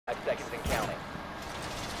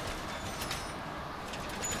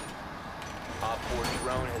4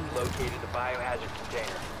 drone has located the biohazard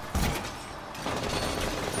container.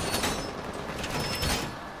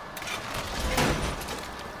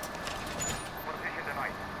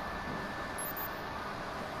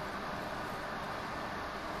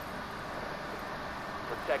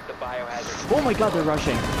 Protect the biohazard. Oh my god, they're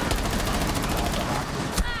rushing.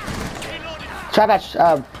 Try batch,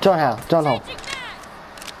 don't hold.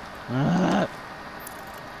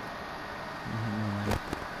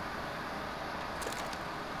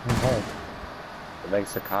 The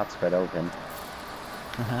legs are caught spread open.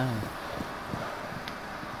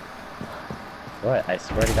 What? I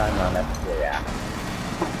swear to God, I'm on that. Yeah.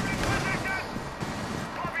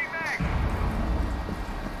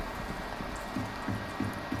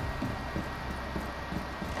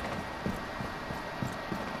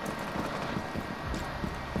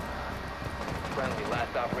 Friendly,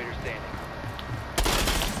 last operator standing.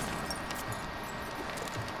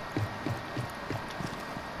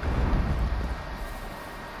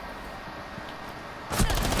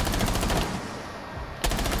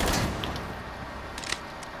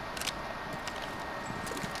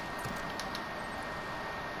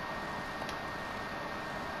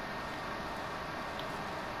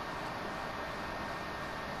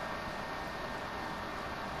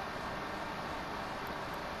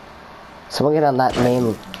 So we'll get on that I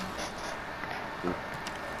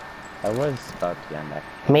was about to be on that.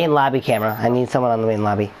 main lobby camera. I need someone on the main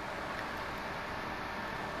lobby.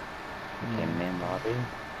 Okay, main lobby.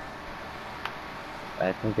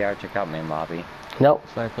 I think they are check out main lobby. Nope.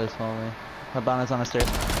 Fireplace hallway. Habana's on the stairs.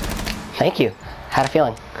 Thank you. Had a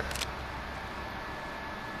feeling.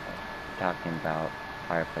 Talking about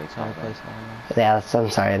fireplace hallway. Fireplace hallway. Yeah, I'm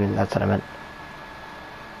sorry. That's what I meant.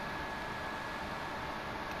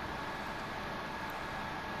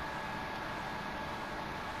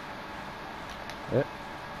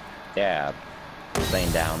 Yeah,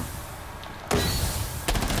 laying down.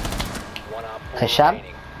 One op 4 Nice shot.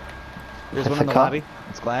 remaining. There's That's one in a the cop. lobby.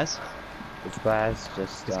 It's glass. It's glass,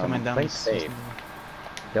 just He's coming down. play He's- safe.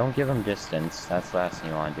 Don't give him distance. That's the last thing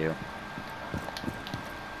you want to do.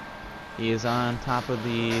 He is on top of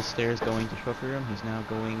the stairs going to trophy room. He's now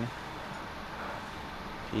going,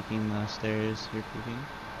 peeking the stairs. You're peeking.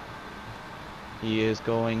 He is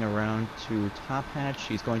going around to top hatch.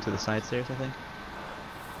 He's going to the side stairs, I think.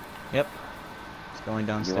 Yep. He's going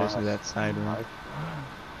downstairs to that side room.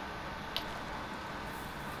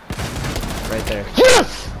 Right there.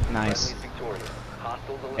 Yes! Nice. Friendly's victorious.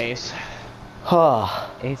 Hostiles eliminated. Ace.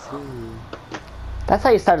 Oh, AC. that's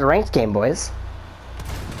how you start a ranked game, boys.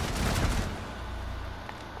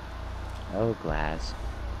 Oh, glass.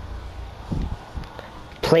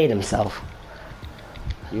 Played himself.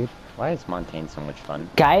 Dude, why is Montaigne so much fun?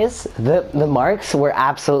 Guys, the marks were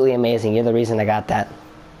absolutely amazing. You're the reason I got that.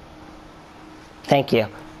 Thank you.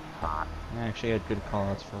 I actually had good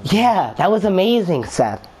callouts for. Yeah, that was amazing,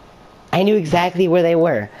 Seth. I knew exactly where they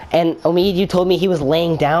were. And Omid, you told me he was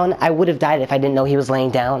laying down. I would have died if I didn't know he was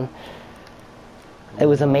laying down. It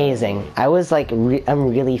was amazing. I was like, I'm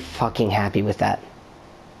really fucking happy with that.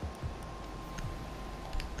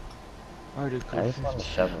 I I just want to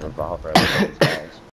shove a revolver over those guys.